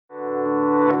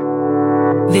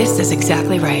This is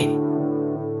exactly right.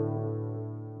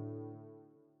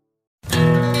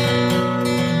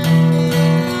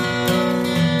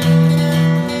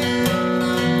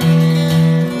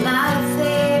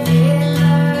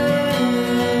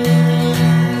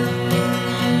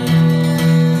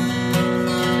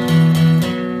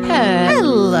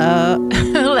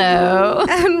 Hello.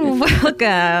 And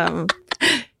welcome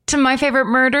To My Favorite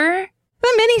Murder?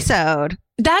 The Minisode.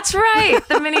 That's right.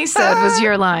 The Minisode was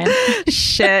your line.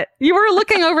 Shit. You were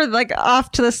looking over like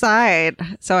off to the side.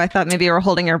 So I thought maybe you were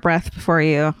holding your breath before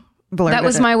you blurted That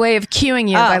was it. my way of cueing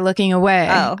you by looking away.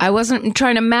 Oh. I wasn't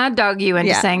trying to mad dog you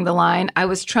into saying the line. I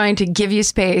was trying to give you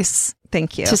space.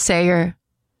 Thank you. To say your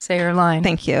line.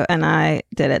 Thank you. And I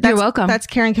did it. You're welcome. That's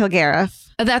Karen Kilgariff.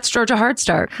 That's Georgia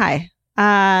Hardstark. Hi.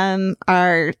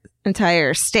 Our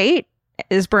entire state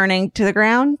is burning to the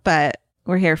ground, but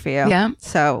we're here for you. Yeah.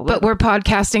 But we're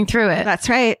podcasting through it. That's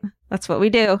right. That's what we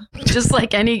do. Just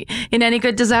like in any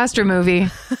good disaster movie,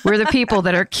 we're the people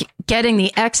that are getting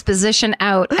the exposition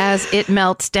out as it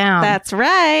melts down. That's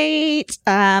right.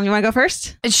 You want to go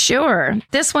first? Sure.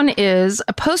 This one is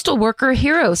a postal worker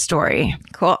hero story.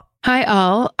 Cool. Hi,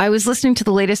 all. I was listening to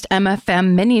the latest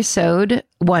MFM Minisode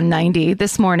 190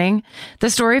 this morning. The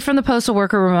story from the postal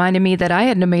worker reminded me that I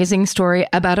had an amazing story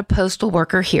about a postal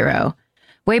worker hero.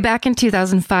 Way back in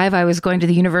 2005, I was going to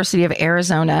the University of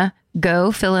Arizona.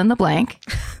 Go fill in the blank.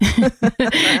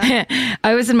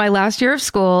 I was in my last year of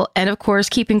school and, of course,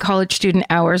 keeping college student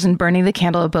hours and burning the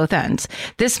candle at both ends.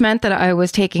 This meant that I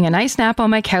was taking a nice nap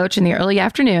on my couch in the early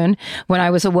afternoon when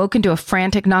I was awoken to a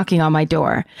frantic knocking on my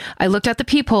door. I looked at the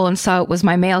peephole and saw it was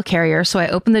my mail carrier, so I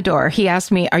opened the door. He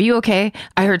asked me, "Are you okay?"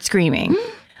 I heard screaming.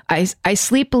 I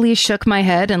sleepily shook my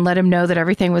head and let him know that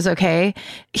everything was okay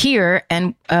here,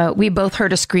 and we both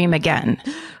heard a scream again.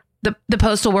 The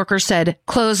postal worker said,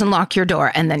 "Close and lock your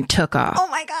door," and then took off. Oh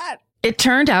my God. It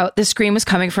turned out the scream was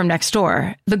coming from next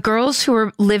door. The girls who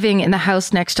were living in the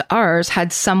house next to ours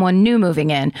had someone new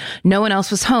moving in. No one else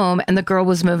was home, and the girl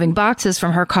was moving boxes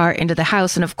from her car into the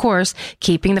house and, of course,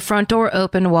 keeping the front door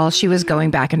open while she was going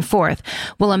back and forth.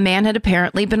 Well, a man had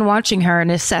apparently been watching her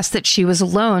and assessed that she was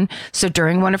alone, so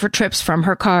during one of her trips from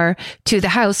her car to the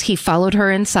house, he followed her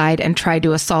inside and tried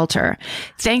to assault her.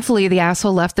 Thankfully, the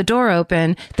asshole left the door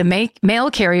open. The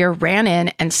mail carrier ran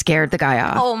in and scared the guy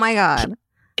off. Oh my God.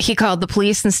 He called the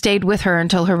police and stayed with her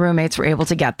until her roommates were able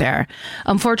to get there.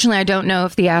 Unfortunately, I don't know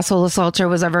if the asshole assaulter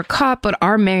was ever caught, but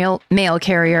our mail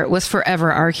carrier was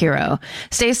forever our hero.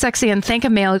 Stay sexy and thank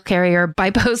a mail carrier by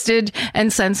postage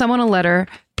and send someone a letter.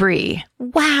 Bree.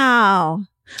 Wow.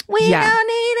 We don't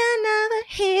need another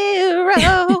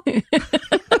hero.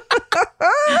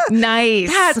 Nice.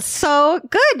 That's so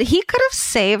good. He could have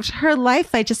saved her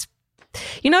life.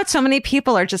 So many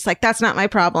people are just like, that's not my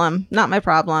problem. Not my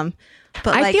problem.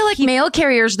 But I feel like mail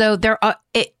carriers, though,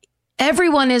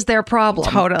 everyone is their problem.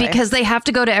 Totally. Because they have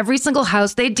to go to every single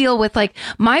house. They deal with, like,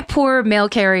 my poor mail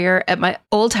carrier at my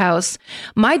old house.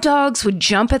 My dogs would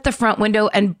jump at the front window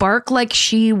and bark like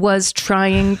she was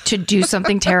trying to do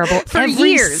something terrible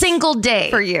every single day.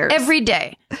 For years. Every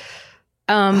day.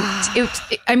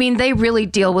 They really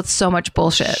deal with so much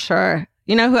bullshit. Sure.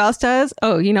 You know who else does?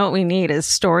 Oh, you know what we need is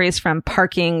stories from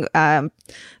parking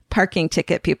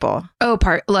ticket people. Oh,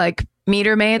 like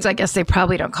meter maids. I guess they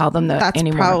probably don't call them that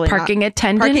anymore. Parking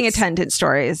attendants. Parking attendant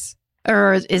stories.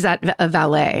 Or is that a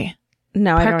valet?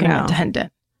 No, I don't know. Parking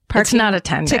attendant. It's not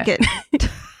attendant. Ticket.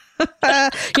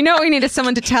 You know what we need is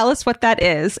someone to tell us what that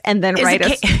is and then write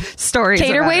us stories.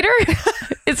 Cater about waiter?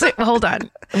 Hold on.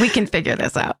 We can figure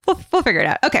this out. We'll figure it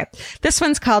out. Okay. This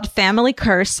one's called Family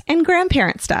Curse and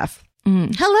Grandparent Stuff.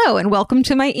 Hello and welcome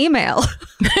to my email.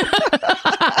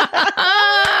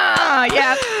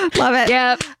 Yep. Love it.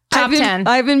 Yep. Top 10.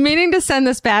 I've been meaning to send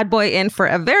this bad boy in for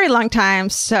a very long time.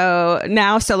 So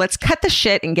let's cut the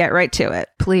shit and get right to it.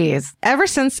 Please. Ever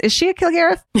since, is she a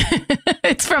Kilgariff?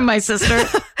 It's from my sister.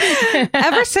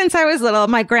 Ever since I was little,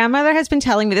 my grandmother has been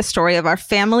telling me the story of our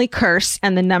family curse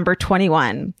and the number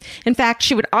 21. In fact,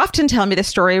 she would often tell me the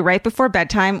story right before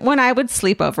bedtime when I would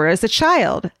sleep over as a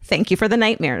child. Thank you for the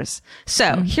nightmares.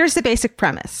 So here's the basic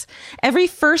premise. Every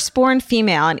firstborn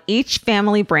female in each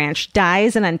family branch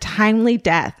dies an untimely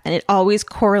death, and it always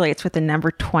correlates with the number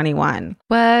 21.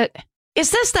 What? Is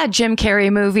this that Jim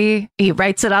Carrey movie? He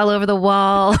writes it all over the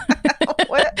wall.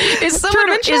 Is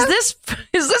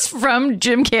this from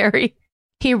Jim Carrey?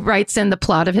 He writes in the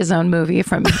plot of his own movie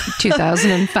from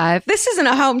 2005. This isn't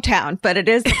a hometown, but it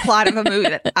is the plot of a movie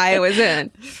that I was in.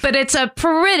 But it's a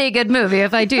pretty good movie,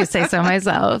 if I do say so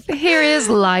myself. Here is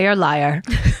Liar, Liar.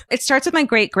 It starts with my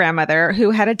great-grandmother,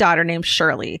 who had a daughter named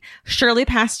Shirley. Shirley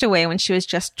passed away when she was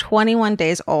just 21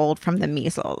 days old from the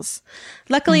measles.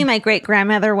 Luckily, my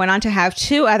great-grandmother went on to have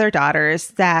 2 other daughters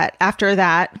that, after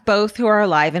that, both who are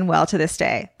alive and well to this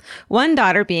day. One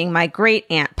daughter being my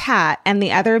great-aunt Pat, and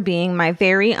the other being my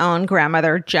very own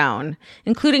grandmother Joan,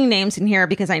 including names in here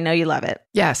because I know you love it.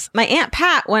 Yes. My Aunt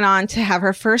Pat went on to have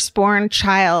her firstborn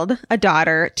child, a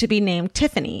daughter, to be named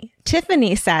Tiffany.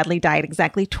 Tiffany sadly died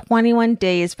exactly 21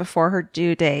 days before her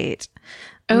due date.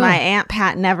 Ooh. My Aunt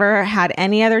Pat never had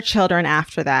any other children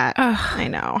after that. Ugh. I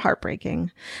know,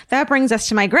 heartbreaking. That brings us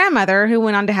to my grandmother, who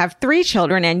went on to have 3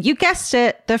 children. And you guessed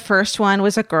it, the first one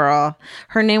was a girl.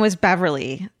 Her name was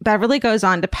Beverly. Beverly goes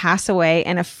on to pass away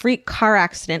in a freak car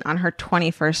accident on her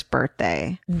 21st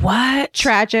birthday. What?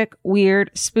 Tragic,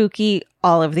 weird, spooky,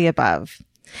 all of the above.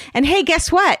 And hey,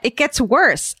 guess what? It gets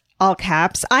worse. All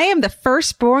caps. I am the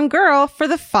firstborn girl for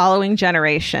the following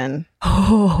generation.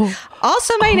 Oh.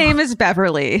 Also, my name is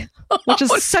Beverly, which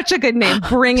is such a good name.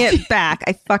 Bring it back.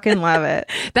 I fucking love it.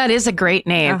 That is a great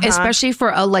name, especially for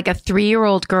a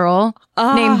 3-year-old girl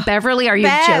named Beverly. Are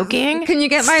you joking? Can you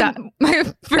get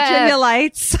my Virginia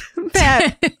Lights?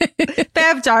 Bev.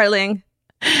 Bev, darling.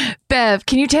 Bev,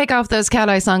 can you take off those cat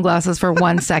eye sunglasses for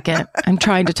 1 second? I'm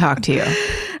trying to talk to you.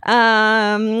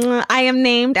 I am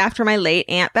named after my late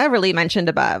Aunt Beverly mentioned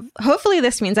above. Hopefully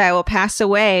this means I will pass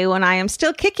away when I am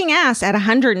still kicking ass at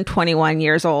 121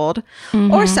 years old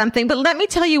or something. But let me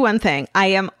tell you one thing. I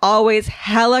am always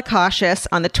hella cautious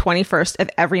on the 21st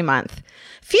of every month.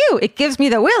 Phew, it gives me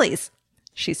the willies,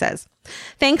 she says.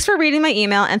 Thanks for reading my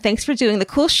email and thanks for doing the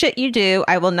cool shit you do.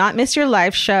 I will not miss your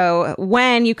live show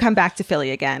when you come back to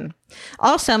Philly again.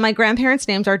 Also, my grandparents'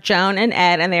 names are Joan and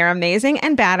Ed, and they are amazing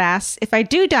and badass. If I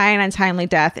do die an untimely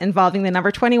death involving the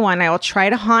number 21, I will try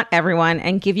to haunt everyone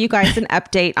and give you guys an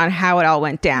update on how it all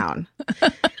went down.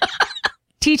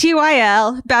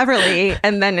 TTYL, Beverly,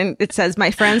 and then it says,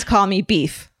 my friends call me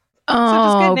Beef.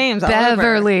 Oh, so good names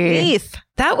Beverly. Beef.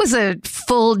 That was a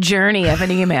full journey of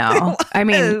an email. I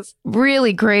mean,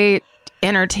 really great,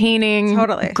 entertaining,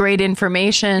 great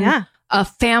information. Yeah. A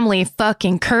family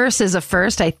fucking curse is a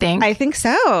first, I think. I think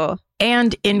so.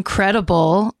 And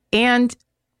incredible and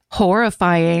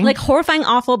horrifying. Horrifying,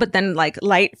 awful, but then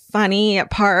light, funny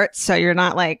parts. So you're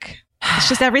not it's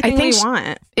just everything we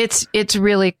want. It's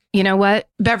really, you know what,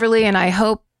 Beverly, and I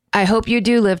hope you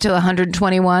do live to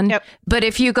 121. Yep. But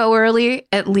if you go early,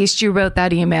 at least you wrote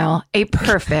that email. A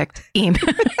perfect email.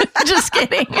 Just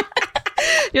kidding.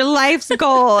 Your life's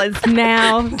goal is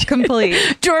now complete.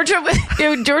 Georgia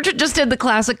just did the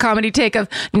classic comedy take of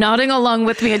nodding along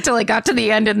with me until I got to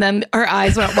the end, and then her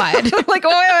eyes went wide. Wait,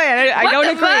 I don't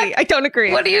agree. Fuck? I don't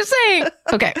agree. What are you saying?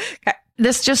 Okay.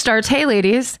 This just starts, hey,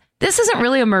 ladies. This isn't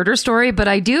really a murder story, but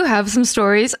I do have some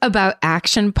stories about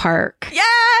Action Park.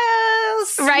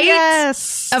 Yes! Right?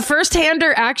 Yes. A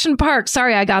first-hander Action Park.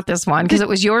 Sorry, I got this one because it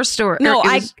was your story. No,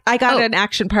 I got an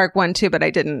Action Park one too, but I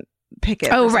didn't pick it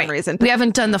for some reason. We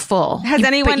haven't done the full.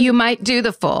 But you might do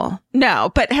the full.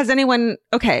 No, but has anyone...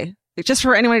 Okay, just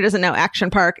for anyone who doesn't know, Action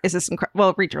Park is this...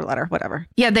 Well, read your letter, whatever.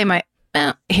 Yeah, they might.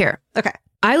 Here. Okay.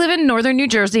 I live in northern New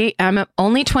Jersey. I'm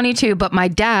only 22, but my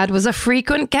dad was a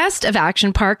frequent guest of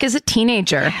Action Park as a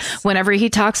teenager. Yes. Whenever he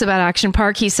talks about Action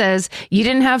Park, he says, you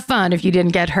didn't have fun if you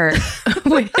didn't get hurt. That's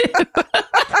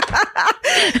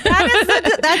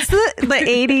the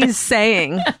 80s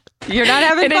saying. You're not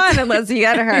having fun unless you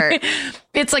get hurt.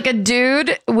 It's like a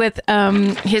dude with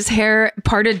his hair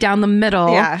parted down the middle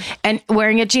and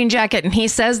wearing a jean jacket. And he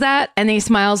says that and he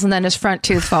smiles and then his front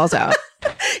tooth falls out.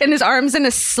 And his arm's in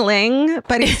a sling,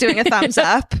 but he's doing a thumbs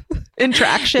up in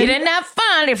traction. You didn't have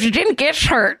fun if you didn't get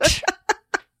hurt.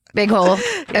 Big hole.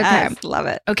 Okay. Yes, love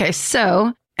it. Okay.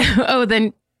 So,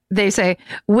 then they say,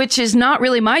 which is not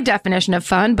really my definition of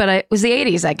fun, but it was the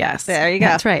 80s, I guess. There you go.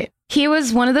 That's right. He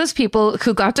was one of those people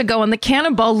who got to go on the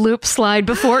cannonball loop slide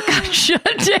before it got shut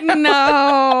down.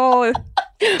 No.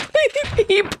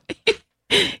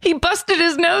 He busted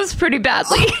his nose pretty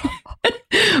badly,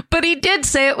 but he did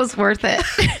say it was worth it.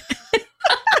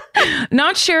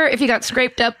 Not sure if he got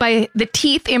scraped up by the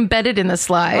teeth embedded in the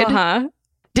slide. Uh-huh.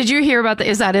 Did you hear about that?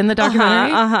 Is that in the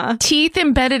documentary? Uh-huh. Teeth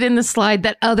embedded in the slide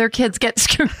that other kids get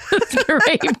scraped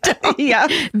up. Yeah.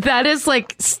 That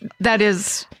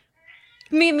is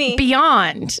me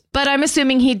beyond. But I'm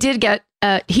assuming he did get,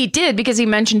 he did because he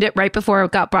mentioned it right before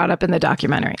it got brought up in the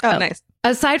documentary. Oh, nice.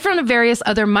 Aside from the various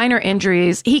other minor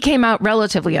injuries, he came out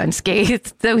relatively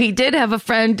unscathed, though he did have a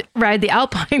friend ride the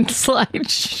Alpine slide.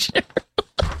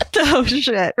 Oh,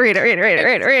 shit. Read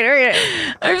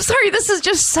it. I'm sorry. This is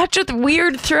just such a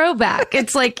weird throwback.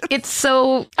 It's like,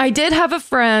 I did have a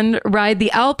friend ride the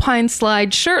Alpine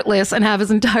slide shirtless and have his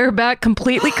entire back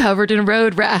completely covered in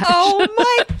road rash. Oh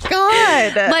my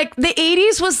God. Like the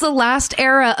 80s was the last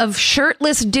era of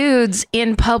shirtless dudes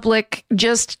in public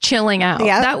just chilling out.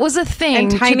 Yep. That was a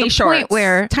thing. And tiny to the shorts. point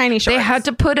where tiny shorts. They had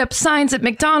to put up signs at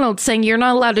McDonald's saying you're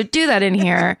not allowed to do that in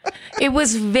here. It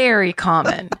was very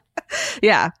common.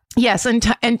 Yeah. Yes, and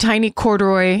tiny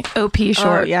corduroy OP shorts.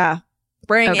 Oh, yeah.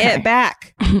 Bring it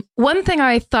back. One thing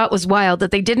I thought was wild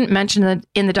that they didn't mention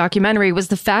in the documentary was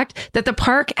the fact that the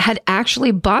park had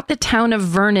actually bought the town of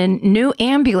Vernon new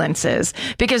ambulances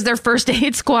because their first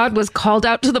aid squad was called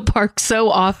out to the park so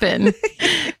often.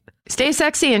 Stay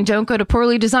sexy and don't go to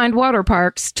poorly designed water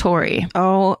parks, Tori.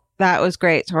 Oh, that was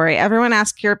great, Tori. Everyone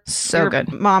ask your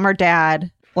good mom or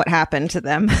dad what happened to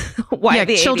them. Why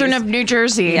the children 80s? of New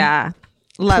Jersey. Yeah.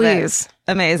 Love Please. it.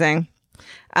 Amazing.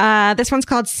 This one's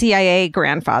called CIA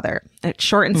Grandfather. It's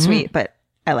short and sweet, but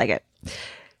I like it.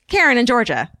 Karen in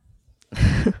Georgia.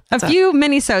 A few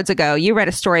minisodes ago, you read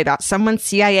a story about someone's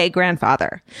CIA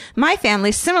grandfather. My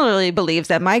family similarly believes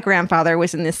that my grandfather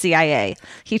was in the CIA.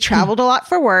 He traveled a lot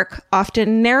for work,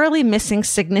 often narrowly missing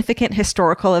significant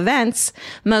historical events,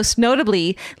 most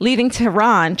notably leaving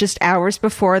Tehran just hours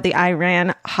before the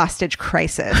Iran hostage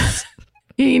crisis.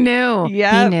 He knew.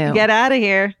 Yeah, he knew. Get out of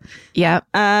here. Yep.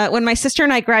 When my sister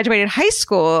and I graduated high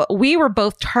school, we were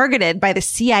both targeted by the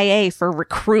CIA for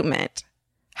recruitment.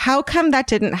 How come that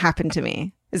didn't happen to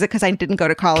me? Is it because I didn't go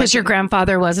to college? Because your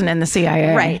grandfather wasn't in the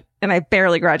CIA. Right. And I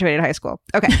barely graduated high school.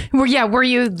 Okay. Well, were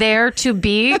you there to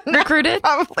be recruited?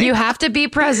 Probably you not. have to be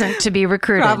present to be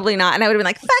recruited. Probably not. And I would have been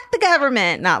like, fuck the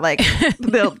government. Not like,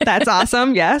 that's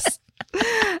awesome. Yes.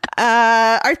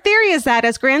 Our theory is that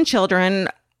as grandchildren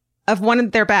of one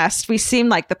of their best, we seem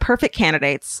like the perfect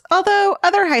candidates, although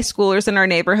other high schoolers in our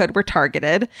neighborhood were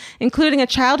targeted, including a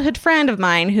childhood friend of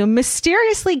mine who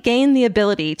mysteriously gained the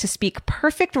ability to speak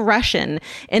perfect Russian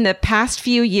in the past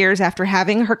few years after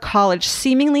having her college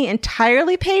seemingly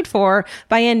entirely paid for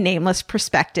by a nameless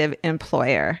prospective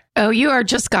employer. Oh, you are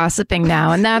just gossiping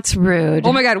now, and that's rude.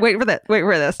 Oh my God, wait for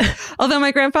this. Although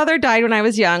my grandfather died when I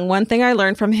was young, one thing I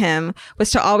learned from him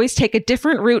was to always take a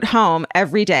different route home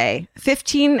every day.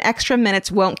 15 extra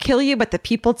minutes won't kill you, but the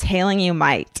people tailing you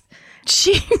might.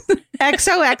 Jeez.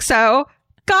 XOXO,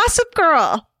 Gossip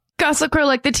Girl. Gossip Girl,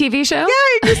 like the TV show?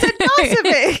 Yeah, you said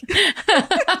gossiping.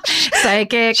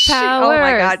 Psychic powers. Oh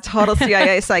my God, total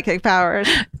CIA psychic powers.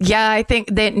 Yeah, I think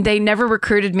they never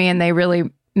recruited me, and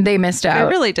they missed out. I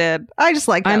really did. I just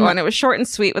liked that one. It was short and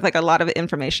sweet with like a lot of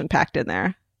information packed in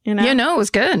there. You know? Yeah, no, it was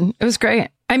good. It was great.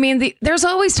 I mean, there's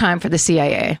always time for the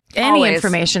CIA. Any Always.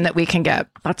 information that we can get.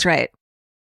 That's right.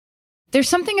 There's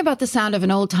something about the sound of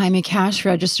an old-timey cash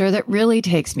register that really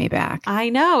takes me back. I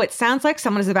know. It sounds like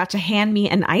someone is about to hand me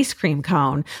an ice cream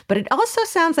cone, but it also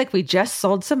sounds like we just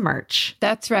sold some merch.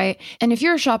 That's right. And if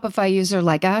you're a Shopify user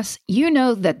like us, you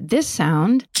know that this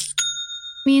sound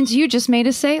means you just made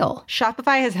a sale.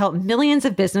 Shopify has helped millions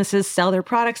of businesses sell their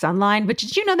products online, but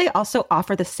did you know they also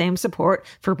offer the same support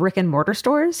for brick and mortar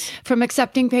stores? From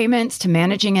accepting payments to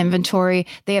managing inventory,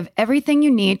 they have everything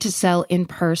you need to sell in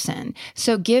person.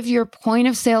 So give your point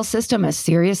of sale system a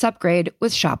serious upgrade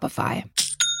with Shopify.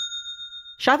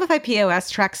 Shopify POS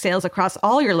tracks sales across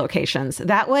all your locations.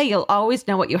 That way, you'll always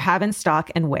know what you have in stock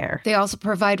and where. They also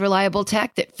provide reliable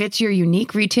tech that fits your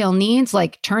unique retail needs,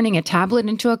 like turning a tablet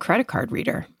into a credit card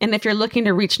reader. And if you're looking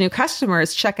to reach new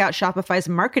customers, check out Shopify's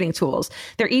marketing tools.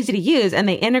 They're easy to use, and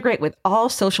they integrate with all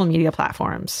social media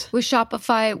platforms. With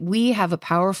Shopify, we have a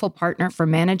powerful partner for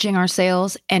managing our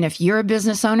sales. And if you're a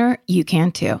business owner, you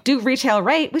can too. Do retail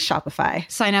right with Shopify.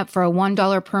 Sign up for a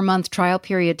 $1 per month trial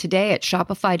period today at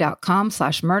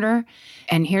shopify.com/murder.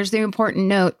 And here's the important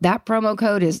note, that promo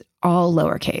code is all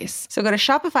lowercase. So go to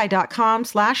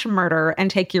shopify.com/murder and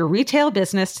take your retail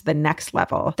business to the next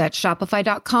level. That's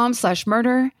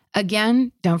shopify.com/murder.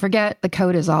 Again, don't forget the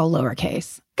code is all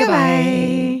lowercase.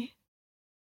 Goodbye.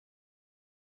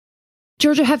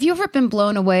 Georgia, have you ever been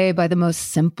blown away by the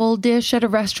most simple dish at a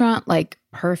restaurant, like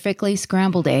perfectly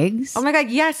scrambled eggs? Oh my God,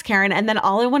 yes, Karen. And then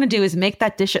all I want to do is make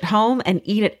that dish at home and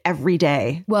eat it every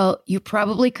day. Well, you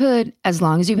probably could, as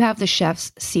long as you have the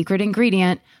chef's secret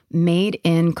ingredient, Made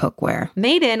in Cookware.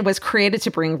 Made In was created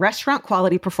to bring restaurant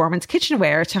quality performance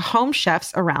kitchenware to home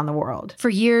chefs around the world. For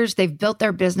years, they've built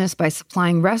their business by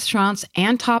supplying restaurants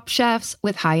and top chefs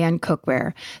with high-end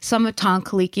cookware. Some of Tom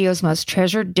Colicchio's most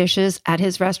treasured dishes at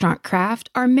his restaurant Craft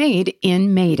are made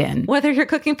in Made In. Whether you're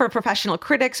cooking for professional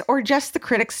critics or just the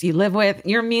critics you live with,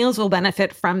 your meals will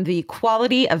benefit from the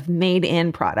quality of Made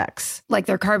In products. Like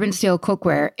their carbon steel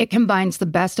cookware, it combines the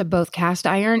best of both cast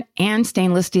iron and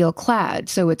stainless steel clad,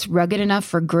 so it's rugged enough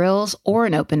for grills or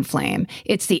an open flame.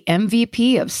 It's the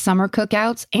MVP of summer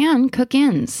cookouts and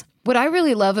cook-ins. What I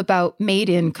really love about Made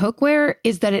In Cookware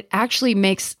is that it actually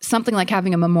makes something like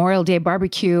having a Memorial Day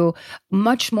barbecue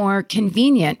much more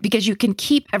convenient because you can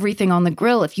keep everything on the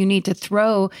grill. If you need to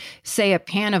throw, say, a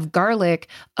pan of garlic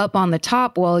up on the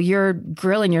top while you're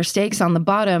grilling your steaks on the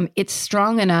bottom, it's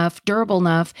strong enough, durable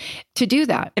enough to do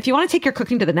that. If you want to take your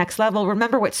cooking to the next level,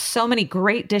 remember what so many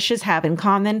great dishes have in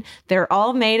common. They're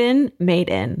all made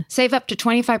in. Save up to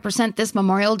 25% this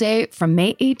Memorial Day from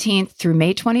May 18th through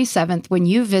May 27th when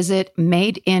you visit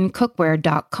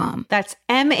madeincookware.com. That's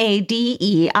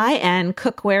MADEIN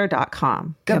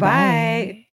cookware.com.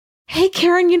 Goodbye. Hey,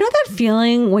 Karen, you know that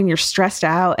feeling when you're stressed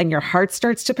out and your heart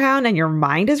starts to pound and your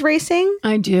mind is racing?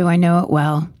 I do. I know it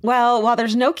well. Well, while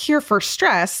there's no cure for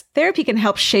stress, therapy can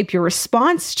help shape your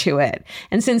response to it.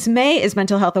 And since May is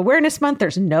Mental Health Awareness Month,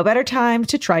 there's no better time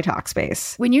to try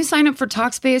Talkspace. When you sign up for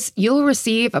Talkspace, you'll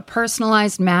receive a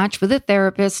personalized match with a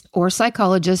therapist or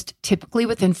psychologist, typically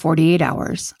within 48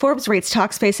 hours. Forbes rates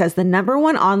Talkspace as the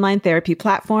 #1 online therapy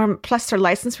platform, plus their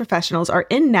licensed professionals are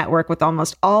in network with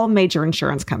almost all major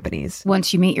insurance companies.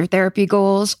 Once you meet your therapy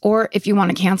goals, or if you want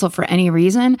to cancel for any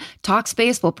reason,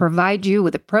 Talkspace will provide you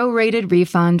with a prorated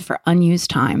refund for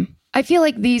unused time. I feel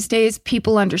like these days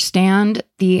people understand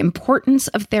the importance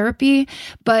of therapy,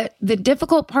 but the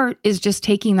difficult part is just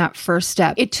taking that first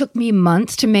step. It took me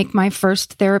months to make my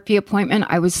first therapy appointment.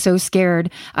 I was so scared.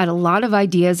 I had a lot of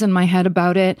ideas in my head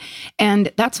about it.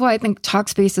 And that's why I think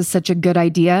Talkspace is such a good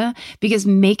idea, because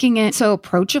making it so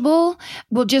approachable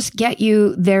will just get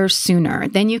you there sooner.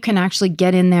 Then you can actually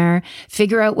get in there,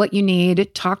 figure out what you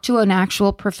need, talk to an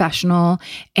actual professional,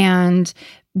 and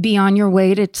be on your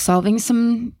way to solving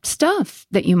some stuff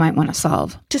that you might want to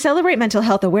solve. To celebrate Mental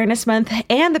Health Awareness Month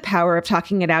and the power of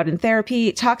talking it out in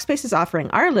therapy, Talkspace is offering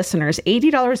our listeners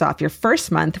 $80 off your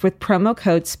first month with promo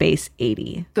code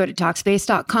SPACE80. Go to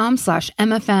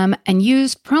Talkspace.com/MFM and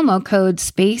use promo code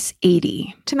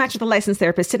SPACE80. To match with a licensed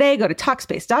therapist today, go to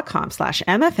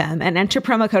Talkspace.com/MFM and enter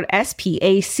promo code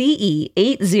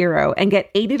SPACE80 and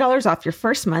get $80 off your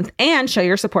first month and show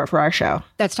your support for our show.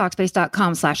 That's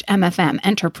Talkspace.com/MFM.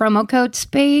 Enter promo code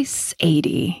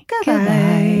SPACE80.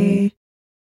 Goodbye.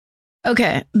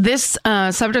 Okay, this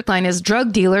subject line is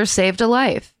drug dealer saved a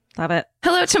life. Love it.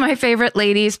 Hello to my favorite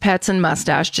ladies, pets, and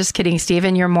mustache. Just kidding,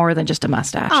 Steven. You're more than just a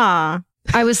mustache. Aw.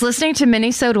 I was listening to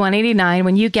Minisode 189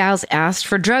 when you gals asked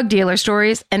for drug dealer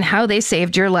stories and how they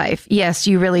saved your life. Yes,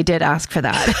 you really did ask for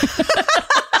that.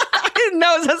 It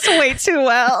knows us way too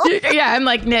well. Yeah, I'm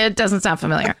like, nah, it doesn't sound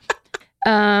familiar.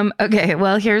 Okay,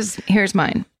 well, here's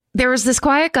mine. There was this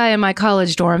quiet guy in my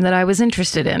college dorm that I was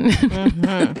interested in.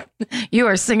 Mm-hmm. You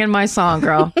are singing my song,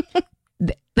 girl.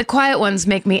 The quiet ones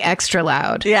make me extra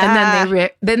loud. Yeah. And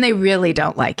then they really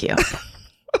don't like you.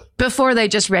 Before they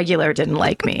just regular didn't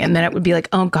like me. And then it would be like,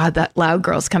 oh God, that loud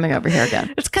girl's coming over here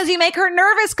again. It's because you make her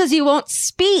nervous because you won't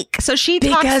speak. So she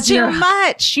talks too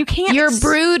much. You can't. You're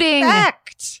brooding.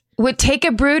 Expect. Would take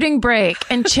a brooding break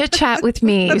and chit chat with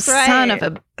me, you son of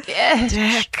a bitch.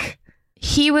 Dick.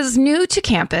 He was new to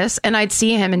campus, and I'd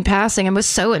see him in passing and was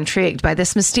so intrigued by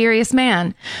this mysterious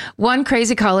man. One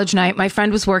crazy college night, my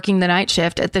friend was working the night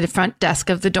shift at the front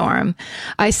desk of the dorm.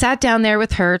 I sat down there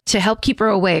with her to help keep her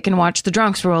awake and watch the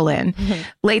drunks roll in. Mm-hmm.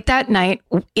 Late that night,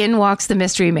 in walks the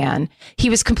mystery man.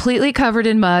 He was completely covered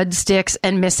in mud, sticks,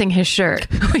 and missing his shirt.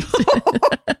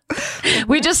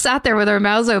 We just sat there with our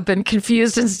mouths open,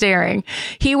 confused and staring.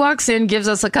 He walks in, gives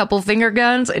us a couple finger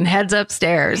guns, and heads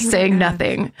upstairs, saying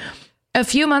nothing. A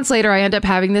few months later, I end up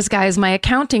having this guy as my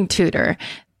accounting tutor.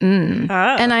 And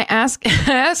I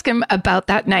ask him about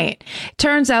that night.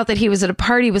 Turns out that he was at a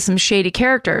party with some shady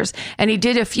characters, and he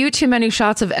did a few too many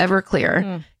shots of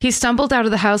Everclear. He stumbled out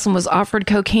of the house and was offered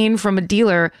cocaine from a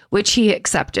dealer, which he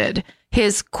accepted.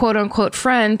 His quote unquote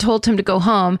friend told him to go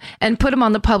home and put him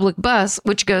on the public bus,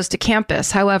 which goes to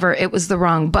campus. However, it was the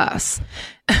wrong bus.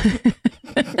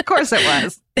 Of course it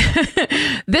was.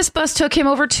 This bus took him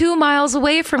over 2 miles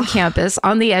away from campus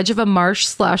on the edge of a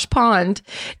marsh/pond.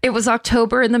 It was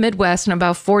October in the Midwest and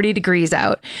about 40 degrees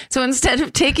out. So instead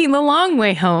of taking the long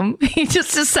way home, he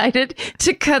just decided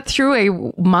to cut through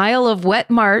a mile of wet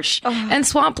marsh and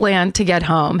swampland to get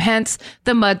home. Hence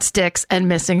the mud sticks and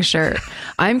missing shirt.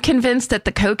 I'm convinced that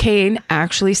the cocaine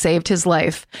actually saved his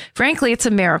life. Frankly, it's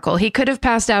a miracle. He could have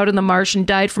passed out in the marsh and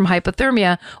died from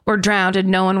hypothermia or drowned and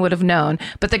no one would have known.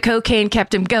 But the cocaine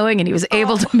kept him going and he was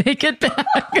able to make it back.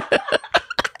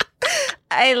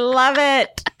 I love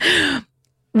it.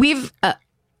 We've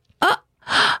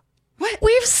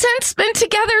We've since been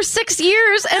together 6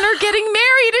 years and are getting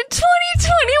married in 2021.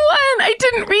 I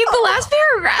didn't read the last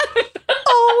paragraph.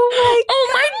 Oh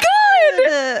my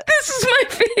God. This is my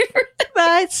favorite.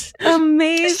 That's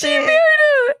amazing. She married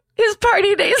him. His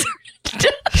party days are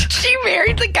done. She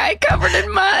married the guy covered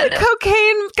in mud.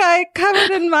 Cocaine guy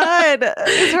covered in mud.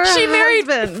 Is her She married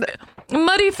husband.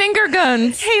 Muddy finger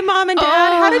guns. Hey, Mom and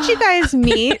Dad, how did you guys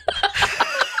meet?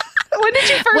 When did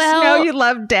you first know you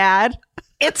loved Dad?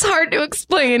 It's hard to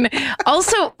explain.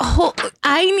 Also,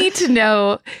 I need to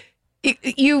know,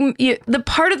 you the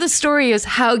part of the story is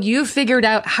how you figured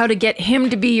out how to get him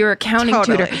to be your accounting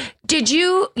tutor. Did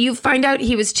you find out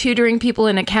he was tutoring people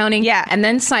in accounting? Yeah. And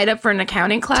then sign up for an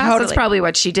accounting class? That's probably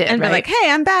what she did, and right? be like,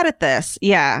 hey, I'm bad at this.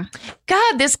 Yeah.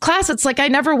 God, this class, it's like I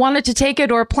never wanted to take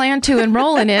it or plan to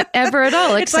enroll in it ever at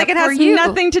all. It's like it has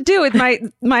nothing to do with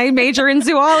my major in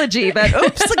zoology, but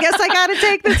oops, I guess I got to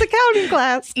take this accounting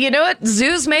class. You know what?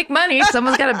 Zoos make money.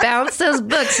 Someone's got to balance those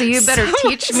books, so you better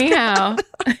teach me how.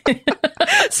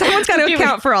 Someone's got to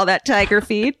account for all that tiger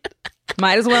feed.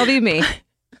 Might as well be me.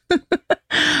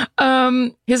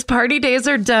 His party days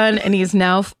are done and he's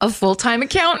now a full-time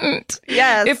accountant.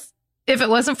 Yes. If it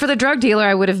wasn't for the drug dealer,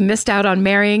 I would have missed out on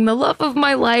marrying the love of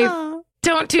my life. Aww.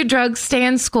 Don't do drugs, stay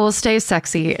in school, stay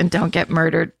sexy, and don't get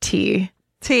murdered. T.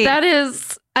 That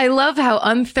is, I love how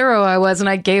unthorough I was and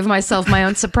I gave myself my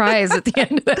own surprise at the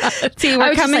end of that. T,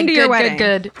 we're coming to your wedding.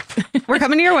 Good. We're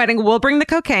coming to your wedding. We'll bring the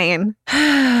cocaine.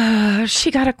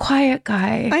 She got a quiet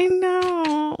guy. I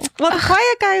know. Well, the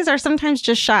quiet guys are sometimes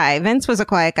just shy. Vince was a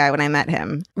quiet guy when I met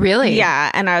him. Really?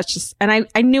 Yeah. And I was just, and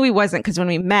I knew he wasn't because when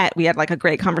we met, we had like a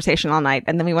great conversation all night.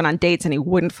 And then we went on dates and he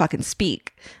wouldn't fucking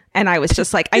speak. And I was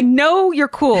just like, I know you're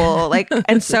cool. Like,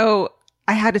 and so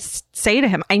I had to say to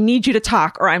him, I need you to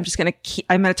talk or I'm going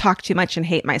to talk too much and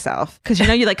hate myself. Cause you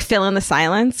know, you like fill in the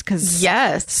silence. Cause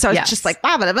yes. So it's just like,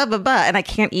 blah, blah, blah, blah, blah. And I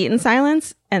can't eat in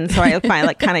silence. And so I finally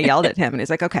like kind of yelled at him and he's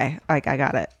like, okay, like I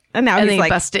got it. And now he's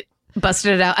like,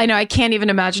 busted it out. I know. I can't even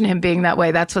imagine him being that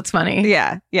way. That's what's funny.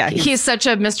 Yeah. Yeah. He's such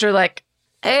a Mr. like,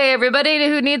 hey, everybody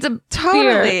who needs a totally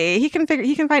beer. He can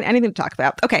find anything to talk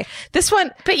about. Okay. This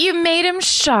one. But you made him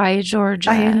shy, Georgia.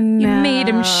 I know. You made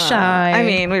him shy. I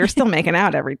mean, we were still making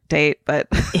out every date, but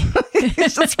he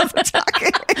just wasn't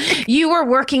talking. You were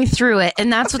working through it,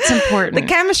 and that's what's important. The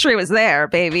chemistry was there,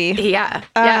 baby. Yeah.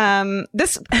 All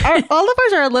of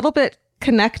ours are a little bit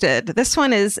connected. This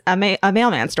one is a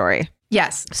mailman story.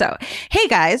 Yes. So, hey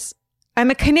guys,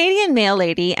 I'm a Canadian mail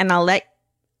lady, and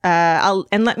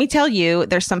let me tell you,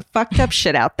 there's some fucked up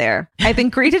shit out there. I've been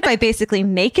greeted by basically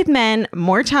naked men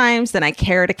more times than I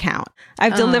care to count.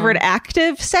 I've delivered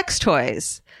active sex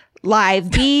toys,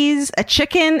 live bees, a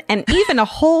chicken, and even a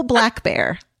whole black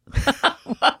bear.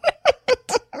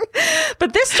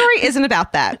 But this story isn't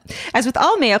about that. As with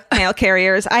all mail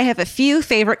carriers, I have a few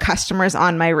favorite customers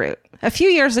on my route. A few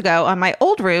years ago, on my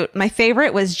old route, my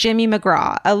favorite was Jimmy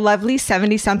McGraw, a lovely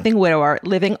 70-something widower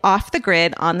living off the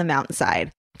grid on the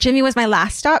mountainside. Jimmy was my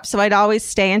last stop, so I'd always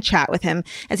stay and chat with him,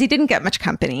 as he didn't get much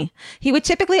company. He would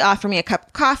typically offer me a cup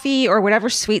of coffee or whatever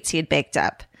sweets he had baked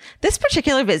up. This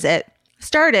particular visit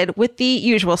started with the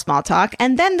usual small talk,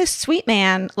 and then this sweet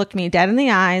man looked me dead in the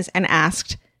eyes and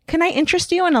asked, "Can I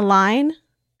interest you in a line?"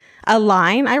 "A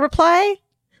line?" I reply.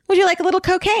 "Would you like a little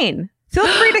cocaine? Feel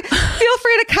free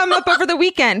to come up over the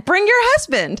weekend. Bring your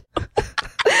husband."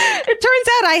 It turns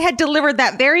out I had delivered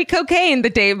that very cocaine the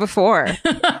day before.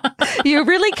 You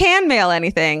really can mail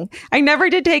anything. I never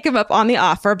did take him up on the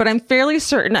offer, but I'm fairly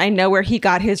certain I know where he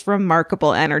got his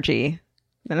remarkable energy.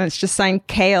 And it's just signed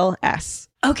Kale S.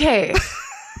 Okay.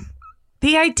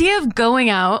 The idea of going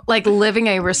out, like living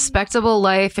a respectable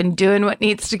life and doing what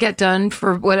needs to get done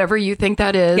for whatever you think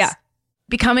that is. Yeah.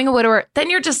 Becoming a widower. Then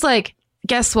you're just like,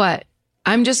 guess what?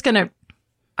 I'm just gonna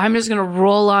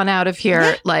roll on out of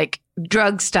here like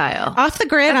drug style. Off the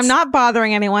grid. I'm not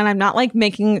bothering anyone. I'm not like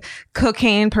making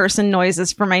cocaine person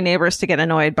noises for my neighbors to get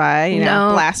annoyed by, you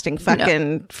know, blasting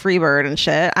fucking Freebird and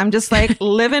shit. I'm just like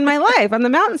living my life on the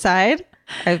mountainside.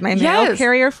 I have my mail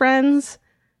carrier friends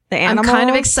The I'm animals. kind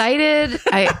of excited.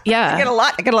 I get a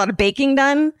lot of baking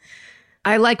done.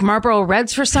 I like Marlboro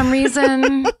Reds for some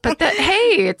reason, but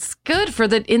hey, it's good for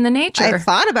in the nature. I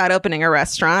thought about opening a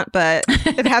restaurant, but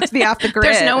it has to be off the grid.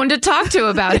 There's no one to talk to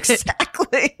about it.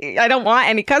 Exactly. I don't want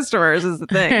any customers is the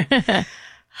thing.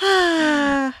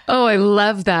 Oh, I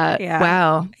love that. Yeah.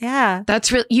 Wow. Yeah.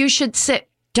 That's real. You should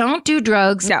don't do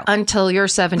drugs until you're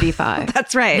 75.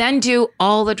 That's right. Then do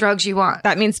all the drugs you want.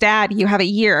 That means, Dad, you have a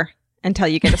year until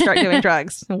you get to start doing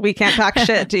drugs. We can't talk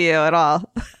shit to you at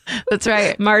all. That's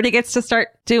right. Marty gets to start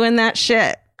doing that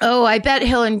shit. Oh, I bet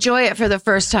he'll enjoy it for the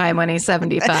first time when he's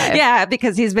 75. Yeah,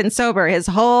 because he's been sober his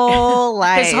whole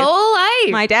life. His whole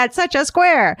life. My dad's such a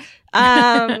square.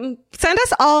 Send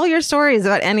us all your stories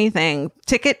about anything.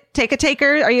 Ticket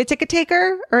taker. Are you a ticket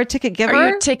taker or a ticket giver? Are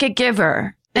you a ticket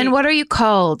giver? And what are you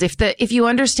called? If you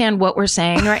understand what we're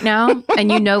saying right now and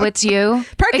you know it's you,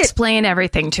 explain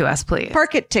everything to us, please.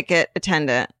 Park ticket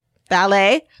attendant.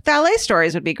 Valet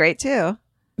stories would be great too.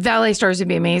 Valet stories would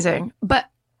be amazing. But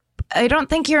I don't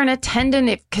think you're an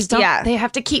attendant because they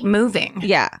have to keep moving.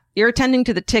 Yeah. You're attending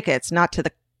to the tickets, not to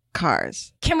the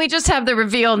cars. Can we just have the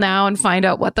reveal now and find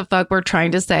out what the fuck we're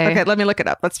trying to say? Okay, let me look it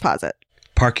up. Let's pause it.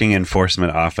 Parking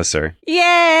enforcement officer. Yay!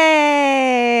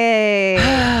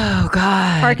 Oh,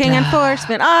 God. Parking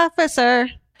enforcement officer.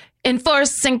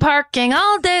 Enforcing parking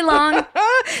all day long.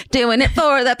 Doing it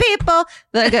for the people,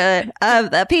 the good of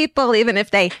the people, even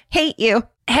if they hate you.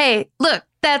 Hey, look,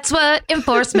 that's what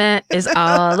enforcement is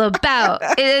all about.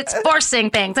 It's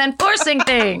forcing things.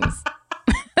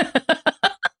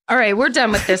 All right, we're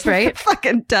done with this, right?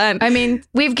 Fucking done. I mean,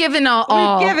 we've given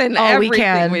all everything we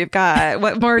can. We've got.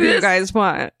 What more do you guys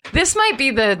want? This might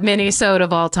be the Minisode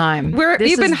of all time.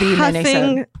 We've been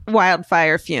huffing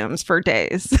wildfire fumes for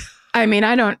days. I mean,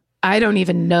 I don't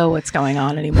even know what's going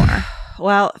on anymore.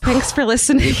 Well, thanks for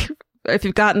listening. If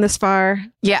you've gotten this far.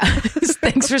 Yeah.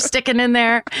 Thanks for sticking in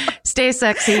there. Stay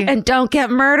sexy. And don't get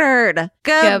murdered.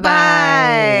 Goodbye.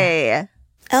 Goodbye.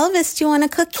 Elvis, do you want a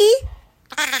cookie?